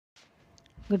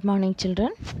Good morning,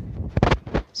 children.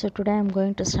 So today I'm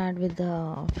going to start with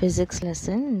the physics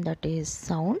lesson, that is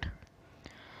sound.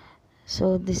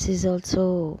 So this is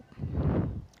also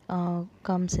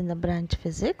comes in the branch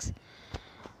physics.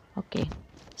 Okay,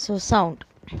 so sound.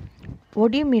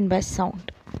 What do you mean by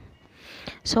sound?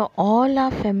 So all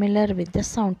are familiar with the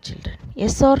sound, children.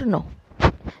 Yes or no?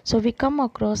 So we come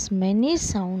across many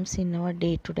sounds in our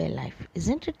day-to-day life,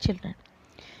 isn't it, children?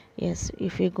 Yes,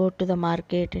 if you go to the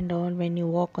market and all, when you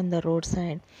walk on the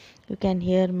roadside, you can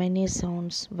hear many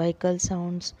sounds, vehicle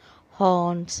sounds,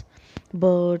 horns,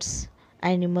 birds,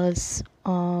 animals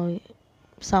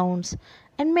sounds,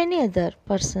 and many other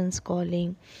persons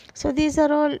calling. So these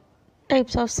are all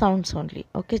types of sounds only.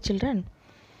 Okay, children.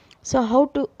 So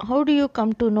how do you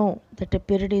come to know that a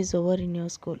period is over in your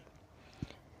school?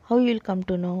 How you will come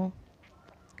to know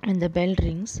when the bell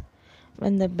rings?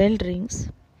 When the bell rings,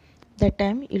 that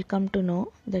time you'll come to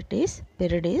know that is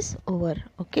period is over.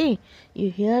 Okay,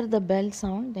 you hear the bell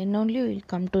sound, then only you will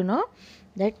come to know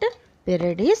that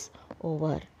period is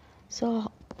over.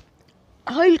 So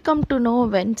how you'll come to know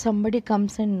when somebody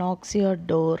comes and knocks your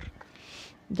door?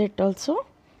 That also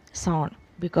sound,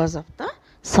 because of the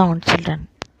sound, children.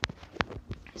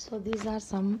 So these are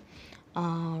some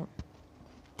uh,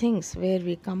 things where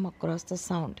we come across the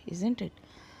sound, isn't it?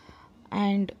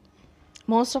 And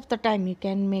most of the time you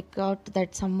can make out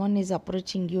that someone is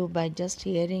approaching you by just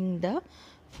hearing the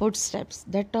footsteps.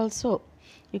 That also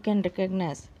you can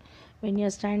recognize. When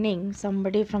you're standing,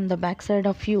 somebody from the backside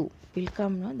of you will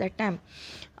come, no? That time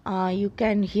you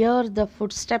can hear the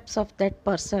footsteps of that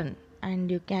person, and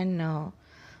you can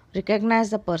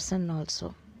recognize the person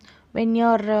also. When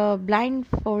you're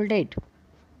blindfolded,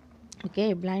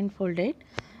 blindfolded,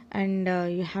 and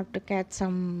you have to catch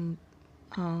some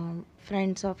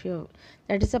friends of you,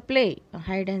 that is a play,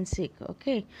 hide and seek.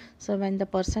 Okay, so when the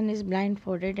person is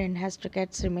blindfolded and has to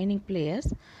catch remaining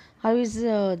players, how is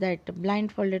that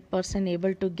blindfolded person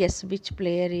able to guess which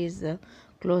player is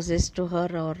closest to her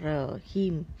or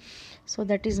him? So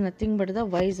that is nothing but the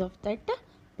voice of that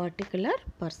particular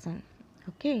person.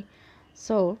 Okay,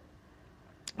 so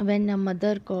when a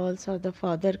mother calls or the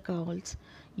father calls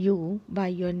you by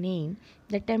your name,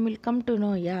 that time will come to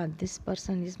know, yeah, this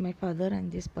person is my father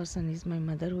and this person is my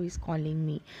mother who is calling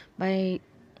me. By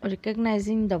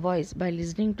recognizing the voice, by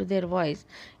listening to their voice,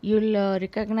 you'll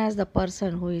recognize the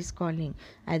person who is calling.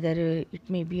 Either it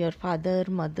may be your father,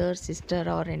 mother, sister,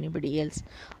 or anybody else,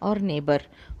 or neighbor.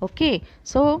 Okay,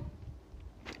 so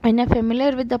when you're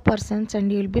familiar with the persons,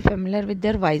 and you will be familiar with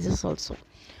their voices also.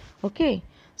 Okay,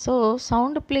 so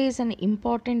sound plays an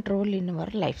important role in our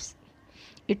lives.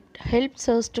 It helps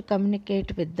us to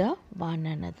communicate with the one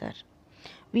another.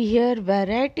 We hear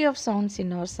variety of sounds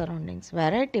in our surroundings.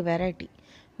 Variety.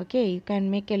 Okay, you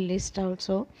can make a list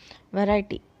also.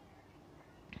 Variety.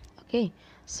 Okay,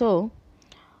 so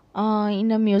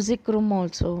in a music room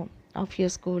also of your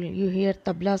school, you hear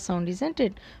tabla sound, isn't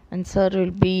it? And sir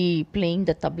will be playing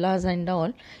the tablas and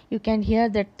all, you can hear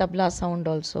that tabla sound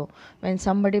also. When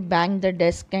somebody bang the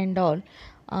desk and all,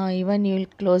 even you'll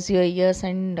close your ears,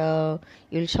 and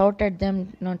you'll shout at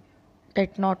them not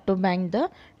to bang the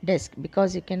desk,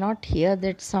 because you cannot hear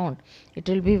that sound. It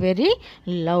will be very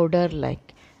louder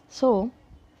like. So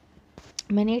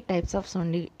many types of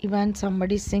sound. Even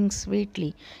somebody sings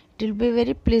sweetly, it will be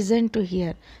very pleasant to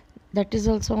hear. That is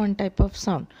also one type of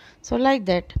sound. So like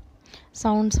that,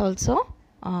 sounds also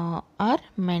are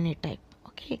many type.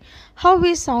 Okay, how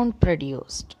is sound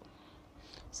produced?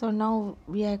 So now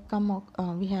we have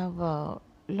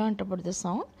learnt about the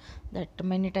sound, that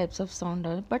many types of sound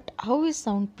are, but how is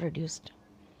sound produced?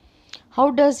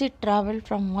 How does it travel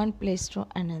from one place to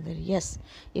another? Yes,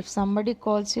 if somebody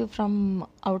calls you from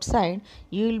outside,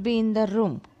 you will be in the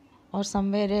room or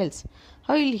somewhere else.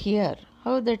 How will you hear?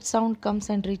 How that sound comes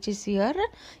and reaches your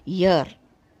ear?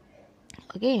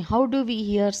 Okay, how do we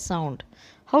hear sound?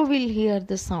 How will hear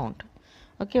the sound?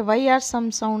 Okay, why are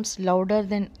some sounds louder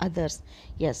than others?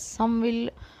 Yes, some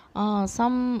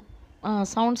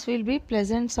sounds will be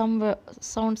pleasant, some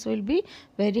sounds will be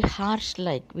very harsh,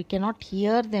 like we cannot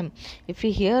hear them. If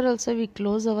we hear also, we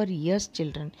close our ears,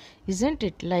 children, isn't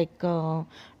it? Like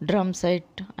drum set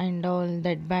and all,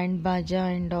 that band baja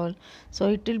and all, so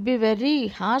it will be very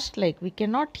harsh, like we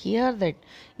cannot hear that.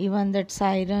 Even that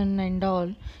siren and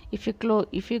all, if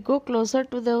you go closer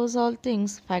to those all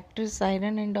things, factory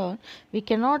siren and all, we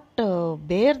cannot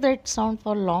bear that sound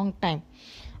for long time.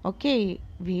 Okay,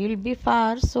 we will be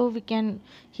far, so we can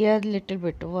hear little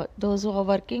bit. Those who are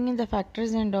working in the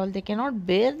factories and all, they cannot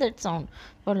bear that sound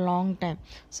for long time.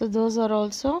 So those are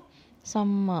also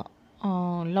some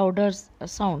louder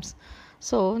sounds.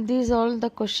 So these are all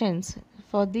the questions.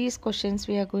 For these questions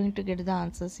we are going to get the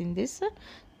answers in this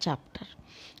chapter.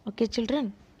 Okay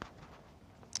children,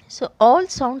 so all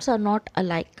sounds are not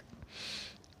alike,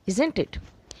 isn't it?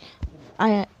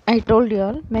 I told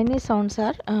you many sounds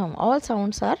are all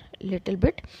sounds are little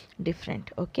bit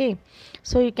different. Okay,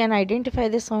 so you can identify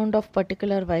the sound of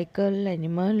particular vehicle,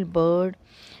 animal, bird,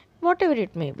 whatever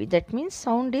it may be. That means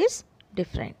sound is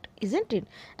different, isn't it?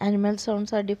 Animal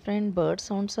sounds are different, bird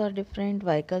sounds are different,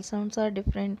 vehicle sounds are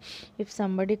different. If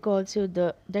somebody calls you,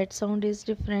 the that sound is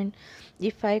different.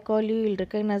 If I call you, you'll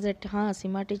recognize that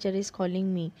Sima teacher is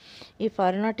calling me. If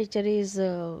Aruna teacher is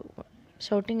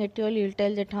shouting at you, you'll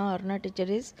tell that Aruna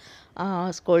teacher is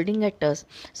scolding at us.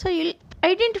 So you'll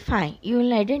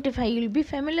be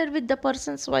familiar with the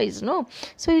person's voice, no?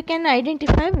 So you can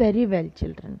identify very well,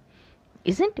 children,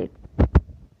 isn't it?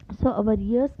 So our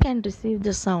ears can receive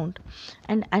the sound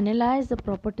and analyze the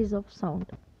properties of sound.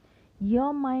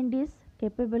 Your mind is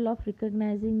capable of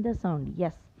recognizing the sound.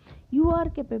 Yes, you are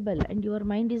capable, and your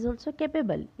mind is also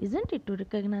capable, isn't it, to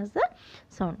recognize the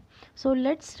sound. So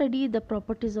let's study the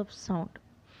properties of sound.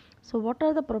 So what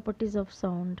are the properties of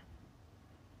sound?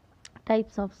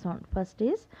 Types of sound. First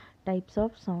is types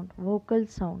of sound. Vocal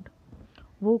sound.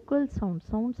 Vocal sound.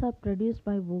 Sounds are produced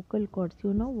by vocal cords.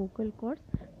 You know vocal cords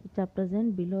which are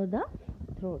present below the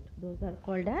throat. Those are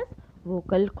called as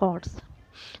vocal cords.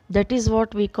 That is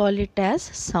what we call it as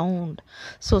sound.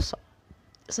 So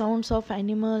sounds of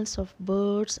animals, of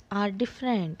birds are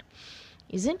different,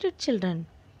 isn't it, children?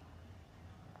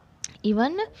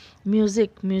 Even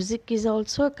music is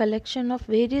also a collection of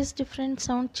various different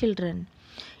sound, children.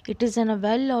 It is a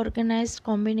well organized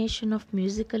combination of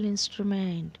musical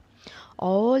instrument.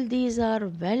 All these are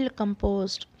well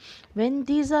composed. When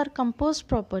these are composed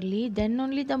properly, then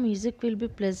only the music will be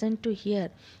pleasant to hear.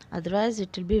 Otherwise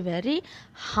it will be very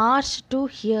harsh to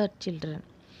hear, children.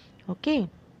 Okay,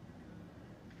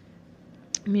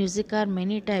 music are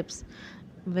many types.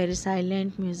 Very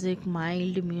silent music,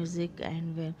 mild music,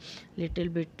 and little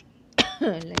bit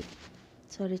like,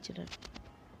 sorry children,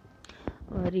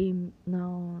 very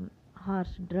harsh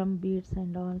drum beats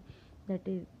and all, that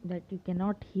you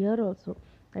cannot hear also.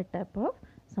 That type of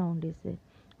sound is there.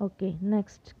 Okay,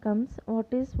 next comes, what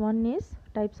is one is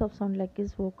types of sound, like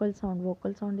is vocal sound.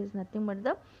 Vocal sound is nothing but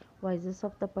the voices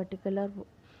of the particular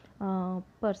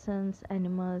persons,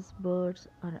 animals, birds,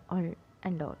 or all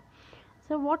and all.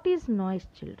 So what is noise,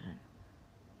 children?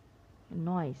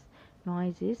 Noise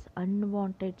is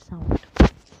unwanted sound.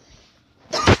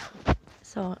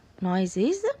 So noise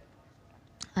is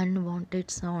unwanted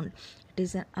sound. It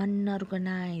is an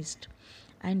unorganized,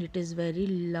 and it is very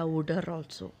louder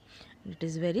also.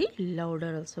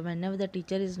 Whenever the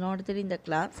teacher is not there in the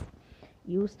class,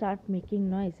 you start making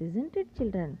noise, isn't it,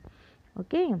 children?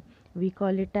 Okay, we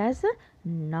call it as a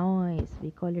noise.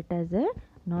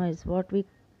 What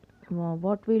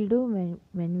we'll do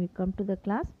when we come to the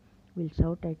class, we'll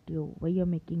shout at you, why you're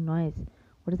making noise?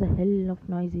 What is the hell of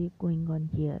noise going on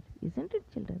here? Isn't it,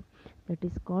 children? That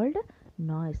is called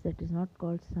noise. That is not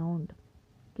called sound.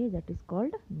 Okay, that is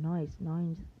called noise.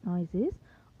 Noise is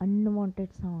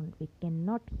unwanted sound. We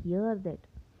cannot hear that.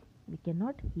 It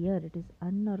is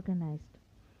unorganized.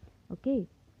 Okay,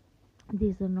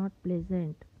 these are not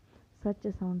pleasant. Such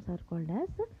sounds are called as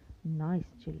noise,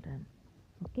 children.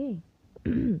 Okay.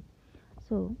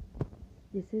 So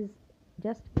this is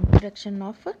just introduction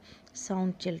of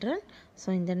sound, children.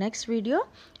 So in the next video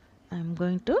I am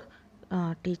going to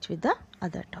teach with the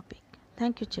other topic.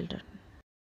 Thank you, children.